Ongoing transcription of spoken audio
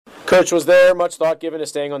Coach, was there much thought given to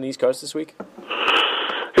staying on the East Coast this week?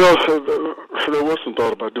 There was some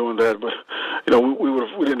thought about doing that, but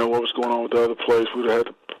we didn't know what was going on with the other place. We would have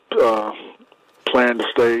had to plan to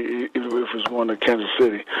stay even if it was going to Kansas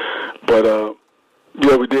City. But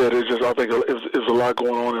yeah, we did. It's just I think it was a lot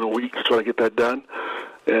going on in a week to try to get that done,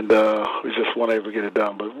 and we just weren't able to get it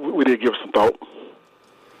done. But we did give it some thought.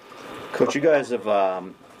 Coach, you guys have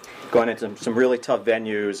gone into some really tough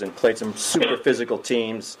venues and played some super physical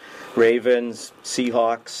teams, Ravens,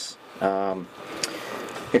 Seahawks,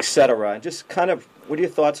 etc. And just kind of, what are your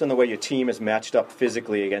thoughts on the way your team has matched up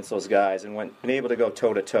physically against those guys and been able to go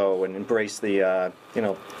toe-to-toe and embrace the,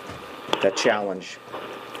 that challenge?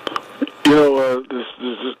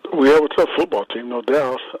 We have a tough football team, no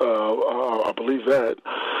doubt. I believe that.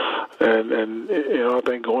 And I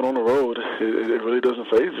think going on the road, it really doesn't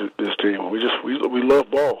faze this team. We love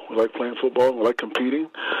ball. We like playing football. We like competing.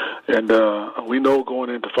 And we know going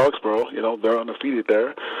into Foxborough, they're undefeated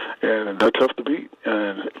there, and they're tough to beat.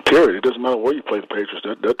 And period. It doesn't matter where you play the Patriots.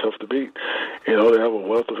 They're tough to beat. They have a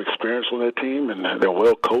wealth of experience on that team, and they're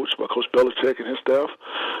well coached by Coach Belichick and his staff.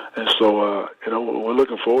 And so, we're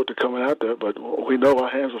looking forward to coming out there, but we know our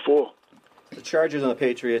hands are full. The Chargers and the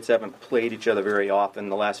Patriots haven't played each other very often in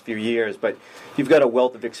the last few years, but you've got a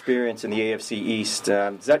wealth of experience in the AFC East.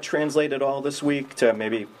 Does that translate at all this week to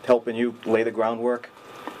maybe helping you lay the groundwork?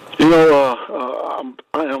 I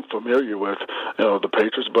am familiar with the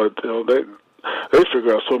Patriots, but they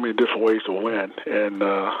figure out so many different ways to win, and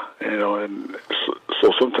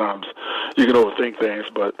so sometimes you can overthink things.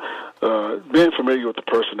 But being familiar with the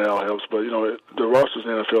personnel helps. But the rosters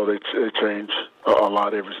in the NFL they change a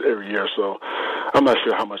lot every year, so I'm not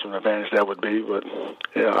sure how much of an advantage that would be. But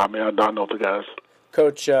I know the guys.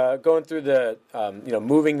 Coach, going through the,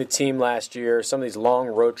 moving the team last year, some of these long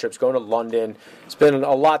road trips, going to London, it's been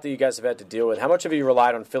a lot that you guys have had to deal with. How much have you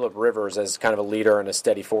relied on Philip Rivers as kind of a leader and a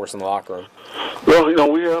steady force in the locker room? Well,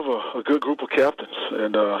 we have a good group of captains,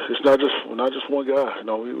 and it's not just one guy.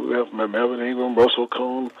 We have Melvin Ingram, Russell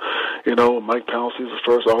Kuhn, Mike Pouncey's the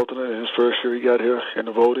first alternate in his first year he got here in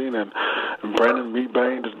the voting, and Brandon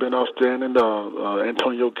Meatbane has been outstanding,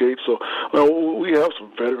 Antonio Gates. So, we have some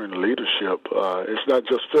veteran leadership. It's not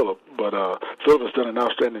just Philip, but Philip has done an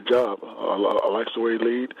outstanding job. I like the way he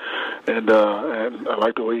leads, and I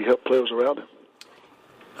like the way he helps players around him.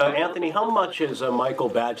 Anthony, how much has Michael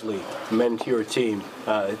Badgley meant to your team?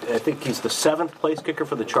 I think he's the 7th place kicker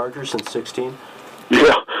for the Chargers since 16.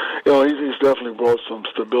 Yeah, he's definitely brought some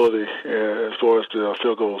stability as far as the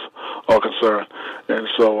field goals are concerned, and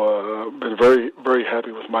so I've been very, very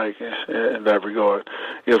happy with Mike in that regard.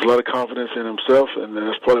 He has a lot of confidence in himself, and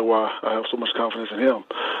that's probably why I have so much confidence in him.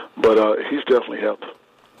 But he's definitely helped.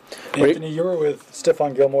 Anthony, you were with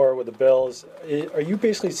Stephon Gilmore with the Bills. Are you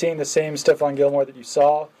basically seeing the same Stephon Gilmore that you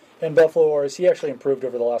saw in Buffalo, or has he actually improved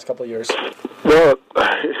over the last couple of years? Well,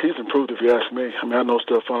 he's improved if you ask me. I know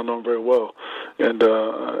Stephon, I know him very well. And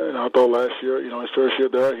I thought last year, his first year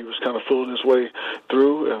there, he was kind of fooling his way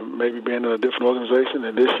through and maybe being in a different organization.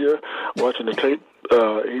 And this year, watching the tape,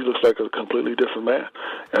 he looks like a completely different man.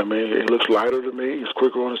 He looks lighter to me. He's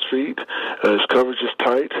quicker on his feet. His coverage is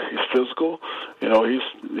tight. He's physical.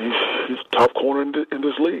 He's top corner in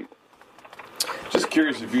this league. Just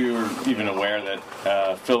curious if you were even aware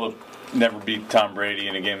that Philip never beat Tom Brady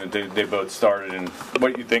in a game that they both started, and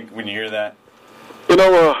what you think when you hear that?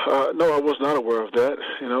 No, I was not aware of that.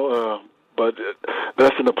 But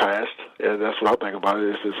that's in the past, and that's what I think about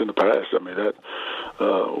it. It's in the past.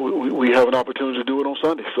 We have an opportunity to do it on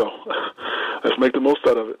Sunday, so let's make the most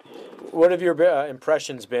out of it. What have your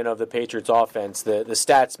impressions been of the Patriots' offense? The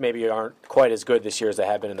stats maybe aren't quite as good this year as they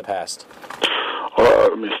have been in the past.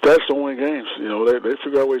 Stats don't win games. They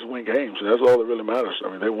figure out ways to win games, and that's all that really matters.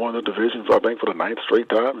 They won the division, I think, for the 9th straight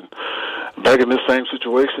time. And back in this same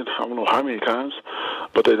situation, I don't know how many times,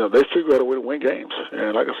 but they figure out a way to win games.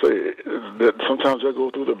 And like I say, sometimes they go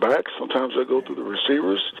through the backs, sometimes they go through the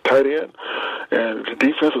receivers, tight end, and the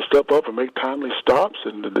defense will step up and make timely stops,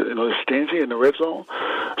 and they're stingy in the red zone.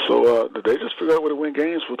 So they just figure out a way to win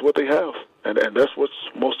games with what they have, and that's what's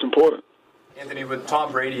most important. Anthony, with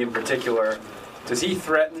Tom Brady in particular, does he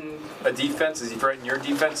threaten a defense? Does he threaten your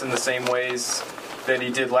defense in the same ways that he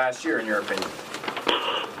did last year, in your opinion?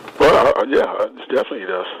 Well, definitely he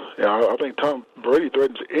does. I think Tom Brady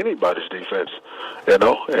threatens anybody's defense. I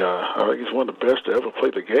think he's one of the best to ever play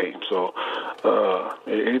the game. So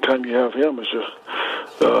anytime you have him as your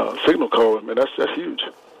signal caller, that's huge.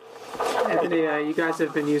 Anthony, you guys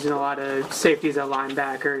have been using a lot of safeties at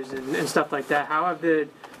linebackers and stuff like that. How have the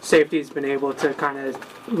safety's been able to kind of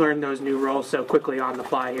learn those new roles so quickly on the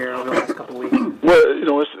fly here over the last couple of weeks?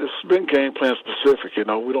 Well, it's been game plan specific. We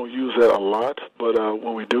don't use that a lot, but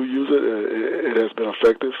when we do use it, it has been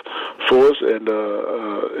effective for us. And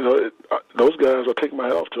those guys, I take my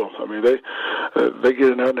hat off to them. I mean, they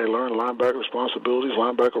get in there and they learn linebacker responsibilities,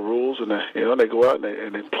 linebacker rules, and they go out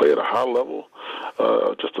and they play at a high level.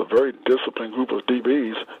 Just a very disciplined group of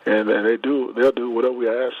DBs, and they'll do whatever we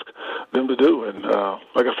ask them to do. And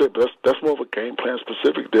like I said, that's more of a game plan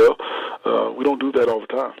specific deal. We don't do that all the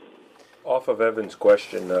time. Off of Evan's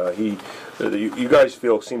question, you guys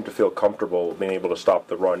seem to feel comfortable being able to stop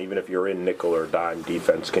the run, even if you're in nickel or dime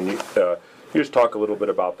defense. Can you just talk a little bit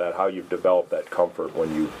about that? How you've developed that comfort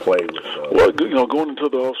when you play with? Well, going into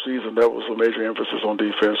the off season, that was a major emphasis on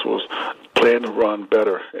defense, was playing the run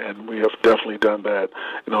better, and we have definitely done that.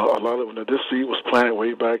 A lot of this seed was planted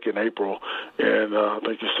way back in April, and I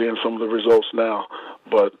think you're seeing some of the results now.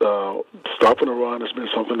 But stopping the run has been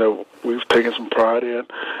something that we've taken some pride in,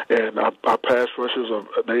 and our pass rushers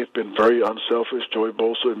they've been very unselfish. Joey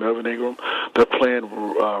Bosa and Melvin Ingram, they're playing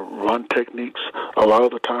run techniques a lot of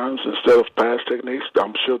the times instead of pass techniques.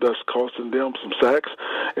 I'm sure that's costing them some sacks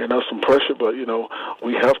and us some pressure, but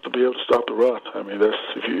we have to be able to stop the run. I mean,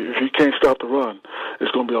 if you can't stop the run,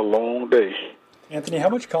 it's going to be a long day. Anthony, how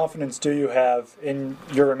much confidence do you have in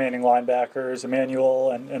your remaining linebackers,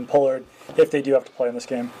 Emmanuel and Pollard, if they do have to play in this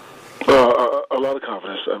game? A lot of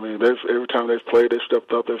confidence. I mean, every time they've played, they've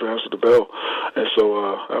stepped up, they've answered the bell, and so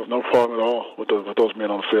I have no problem at all with those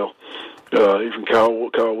men on the field. Even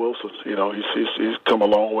Kyle Wilson, he's come a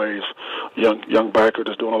long ways. Young backer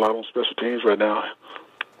that's doing a lot on special teams right now.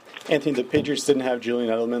 Anthony, the Patriots didn't have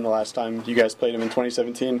Julian Edelman the last time you guys played him in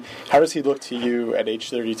 2017. How does he look to you at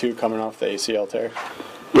age 32 coming off the ACL tear?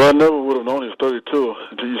 Well, I never would have known he was 32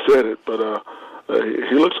 until you said it, but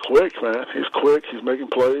he looks quick, man. He's quick. He's making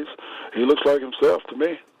plays. He looks like himself to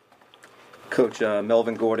me. Coach,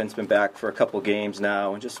 Melvin Gordon's been back for a couple games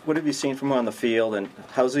now, and just what have you seen from him on the field, and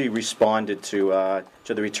how's he responded to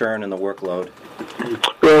the return and the workload?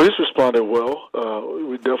 Well, he's responded well.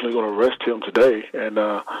 We're definitely going to rest him today, and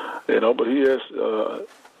but he has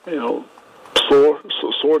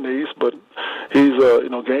sore knees, but he's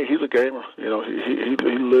he's a gamer.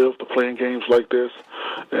 He lived to playing games like this,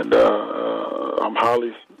 and I'm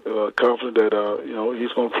highly confident that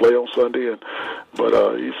he's going to play on Sunday, but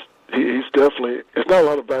he's definitely. There's not a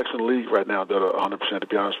lot of backs in the league right now that are 100%, to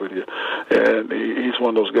be honest with you. And he's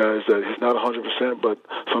one of those guys that he's not 100%, but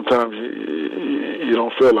sometimes you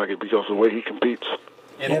don't feel like it because of the way he competes.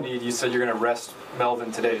 Anthony, you said you're going to rest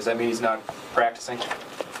Melvin today. Does that mean he's not practicing?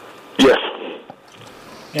 Yes.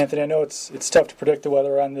 Anthony, I know it's tough to predict the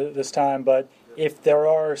weather around this time, but if there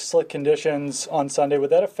are slick conditions on Sunday,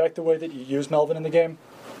 would that affect the way that you use Melvin in the game?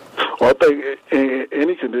 Well, I think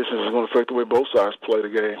any conditions is going to affect the way both sides play the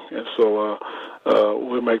game, and so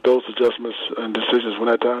we'll make those adjustments and decisions when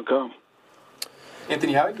that time comes.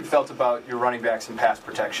 Anthony, how have you felt about your running backs in pass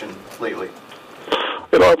protection lately?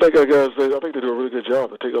 I think our guys, I think they do a really good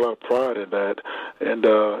job. They take a lot of pride in that, and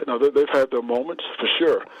they've had their moments for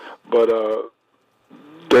sure, but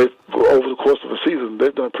over the course of the season,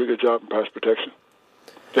 they've done a pretty good job in pass protection.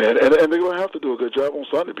 And they're going to have to do a good job on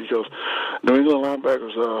Sunday because New England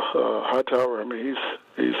linebackers, Hightower, I mean,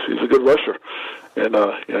 he's a good rusher. And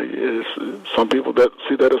some people that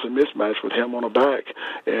see that as a mismatch with him on the back,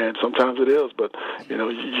 and sometimes it is. But,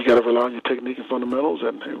 you got to rely on your technique and fundamentals,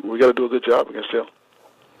 and we got to do a good job against him.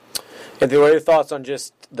 And what are your thoughts on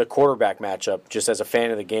just the quarterback matchup, just as a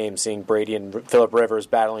fan of the game, seeing Brady and Phillip Rivers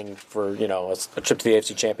battling for, a trip to the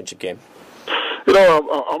AFC Championship game?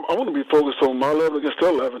 I want to be focused on my level against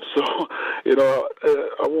their level, so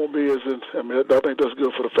I won't be I think that's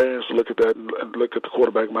good for the fans to look at that and look at the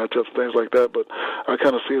quarterback matchups and things like that. But I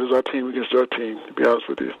kind of see it as our team against their team, to be honest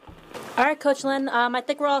with you. All right, Coach Lynn. I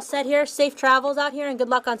think we're all set here. Safe travels out here, and good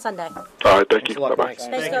luck on Sunday. All right, thank you. Bye-bye.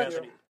 Thanks, Coach.